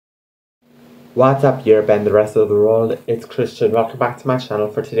What's up Europe and the rest of the world, it's Christian. Welcome back to my channel.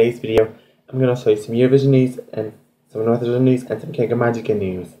 For today's video, I'm going to show you some Eurovision news and some Northern news and some Kënga Magjike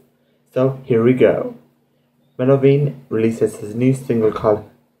news. So here we go. Mélovin releases his new single called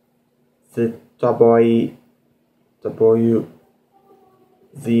Z Tobою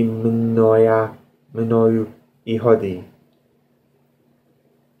Zі мною і ходи.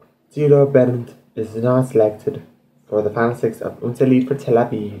 Dora is now selected for the final six of Unser Lied for Tel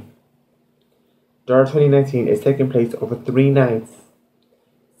Aviv. Dora 2019 is taking place over 3 nights.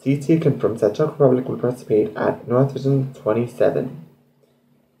 CT confirms that Czech Republic will participate at Northvision 27.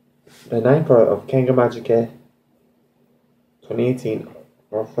 The ninth part of Kënga Magjike 2018,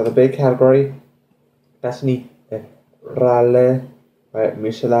 or for the big category, Pasni Rale by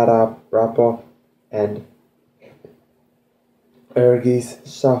Michela Rapo and Ergis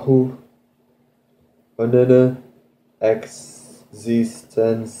Shahu Onene Existence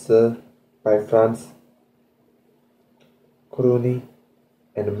by France Kuruni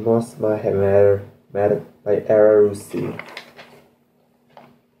and Mos Mahemer by Era Rusi.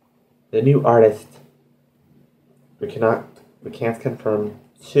 The new artist, we can't confirm.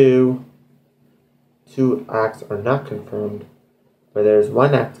 Two acts are not confirmed, but there's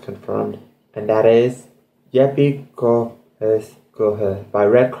one act confirmed, and that is Yepi Gohe by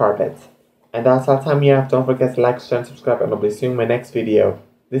Red Carpet. And that's all the time we have. Don't forget to like, share, and subscribe, and I'll be seeing you in my next video.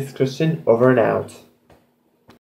 This is Christian, over and out.